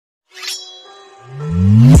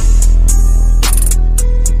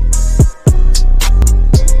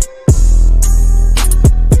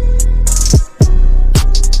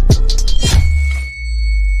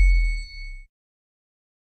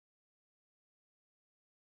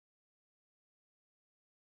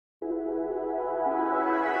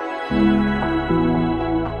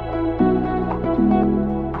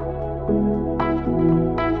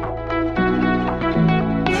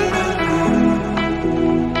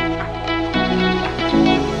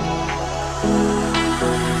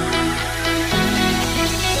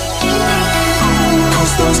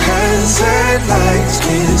Those hands and lights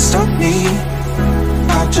can't stop me.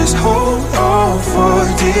 I'll just hold on for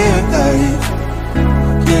dear life.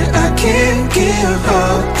 Yeah, I can't give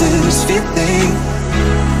up this feeling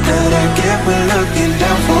that I get when looking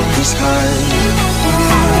down from the sky.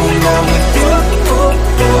 Now with you,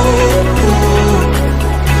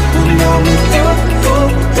 now with you, I'm with you.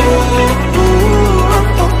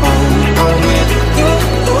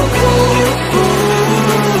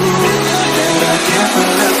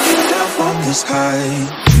 The sky.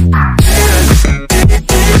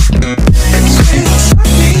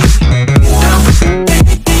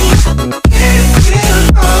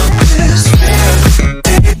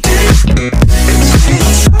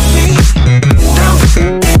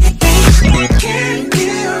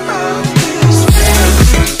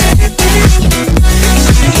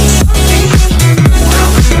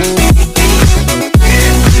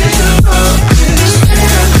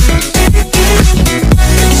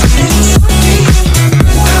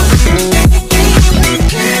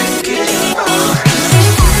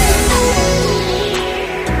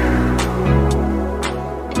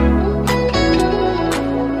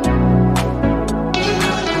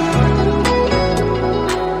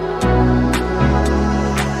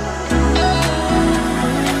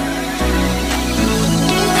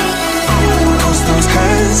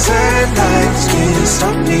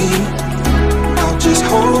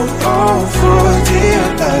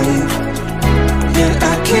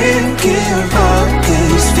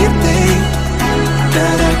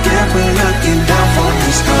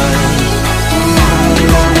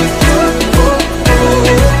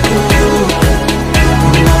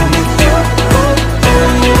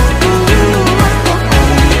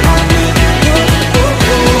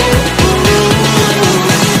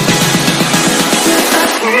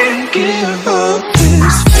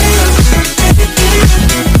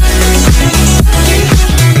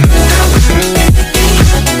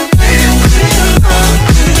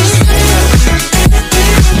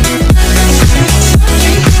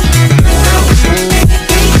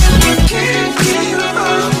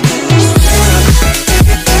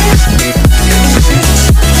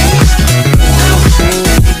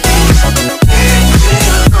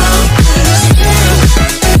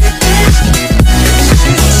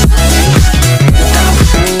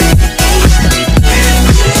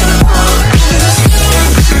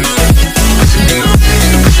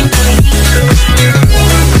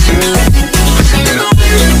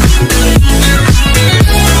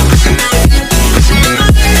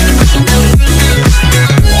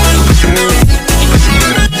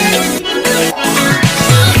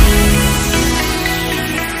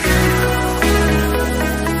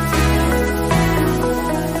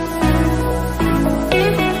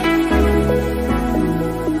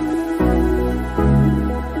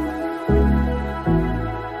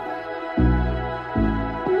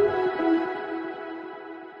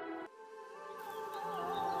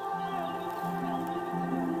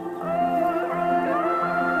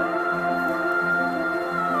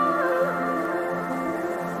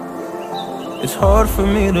 It's hard for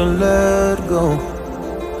me to let go,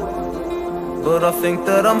 but I think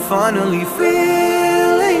that I'm finally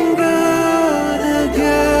feeling good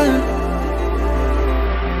again.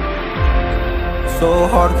 So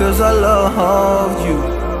hard cause I loved you,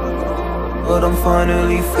 but I'm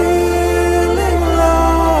finally feeling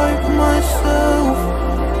like myself.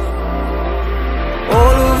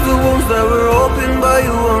 All of the wounds that were opened by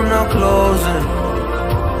you are now closing.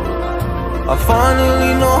 I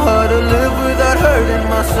finally know how to live without hurting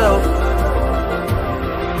myself.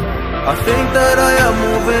 I think that I am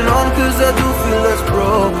moving on cause I do feel less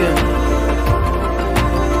broken.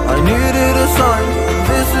 I needed a sign,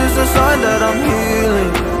 this is a sign that I'm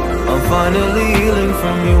healing. I'm finally healing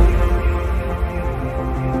from you.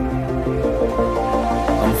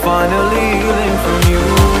 I'm finally healing from you.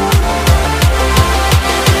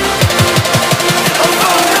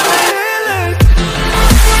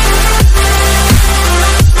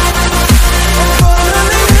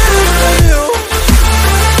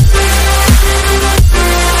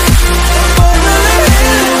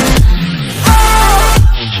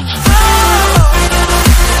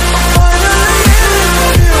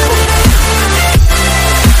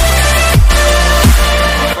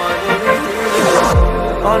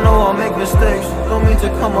 To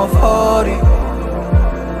come off hardy,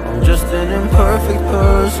 I'm just an imperfect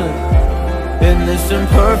person. in this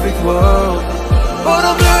imperfect world. But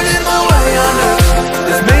I'm learning my way under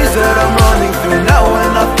this maze that I'm running through. Now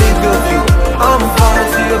when I think of you, I'm fine.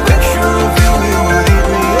 See a picture of you, it would eat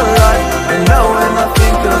me alive. And now when I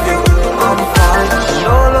think of you, I'm fine. And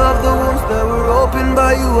all of the wounds that were opened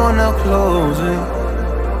by you are now closing.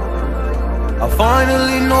 I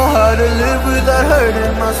finally know how to live without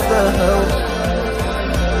hurting myself.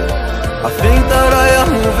 I think that I am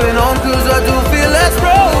moving on, cause I do feel less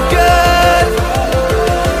broken.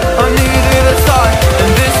 I needed a sign,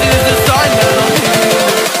 and this is the sign that I'm healing.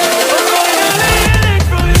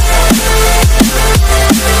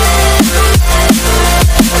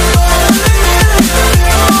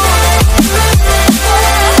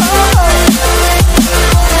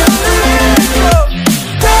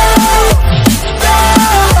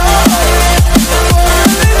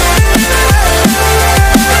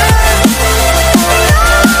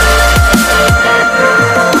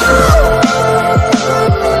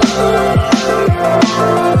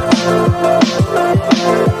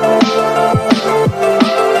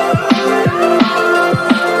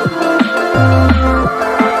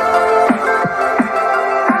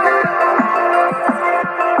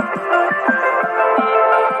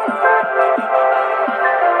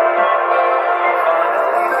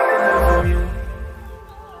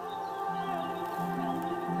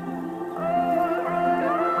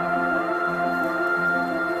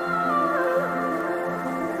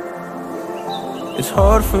 It's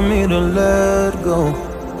hard for me to let go,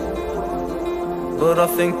 but I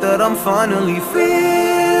think that I'm finally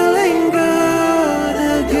feeling good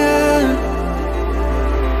again.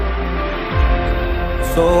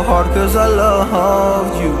 So hard cause I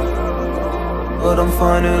loved you, but I'm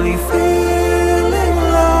finally feeling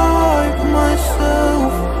like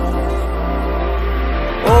myself.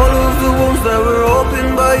 All of the wounds that were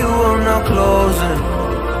opened by you are now closing.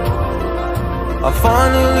 I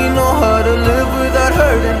finally know how to live without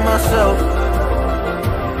hurting myself.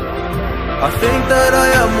 I think that I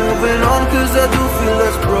am moving on, cause I do feel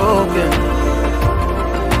less broken.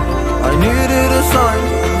 I needed a sign,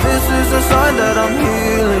 this is a sign that I'm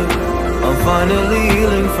healing. I'm finally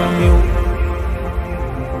healing from you.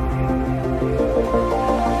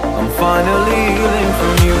 I'm finally healing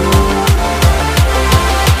from you.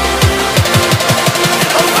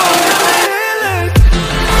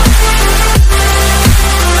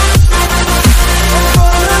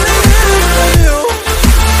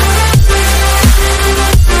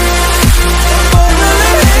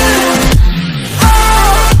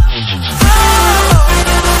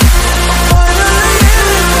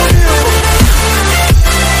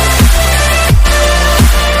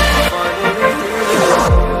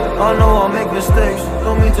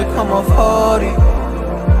 To come off hardy,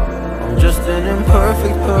 I'm just an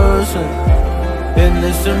imperfect person in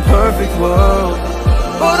this imperfect world.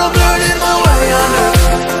 But I'm learning my way under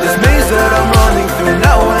this maze that I'm running through.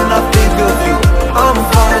 Now when I think of you, I'm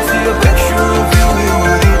fine. See a picture of you, it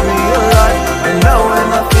would eat me alive. And now when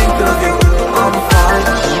I think of you, I'm fine.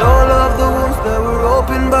 And all of the wounds that were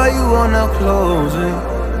opened by you are now closing.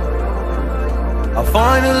 I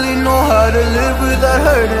finally know how to live without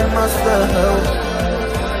hurting myself.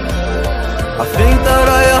 I think that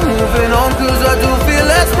I am moving on, cause I do feel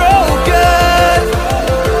less broken.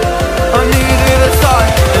 I needed a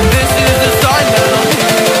sign, and this is the sign that I'm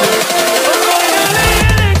healing.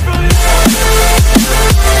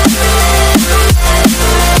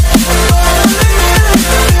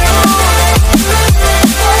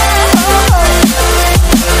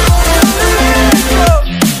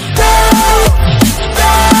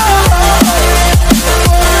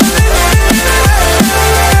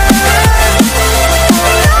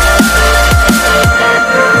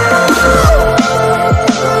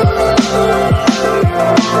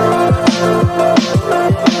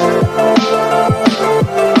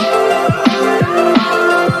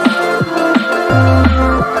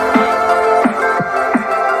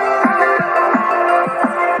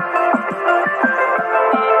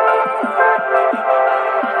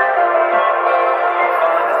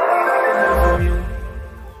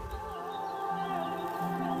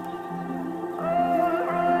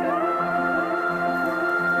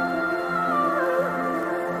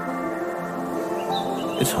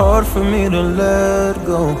 It's hard for me to let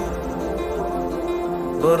go,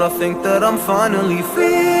 but I think that I'm finally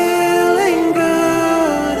feeling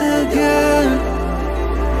good again.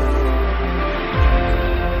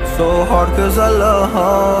 So hard cause I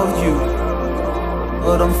loved you,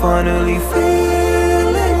 but I'm finally feeling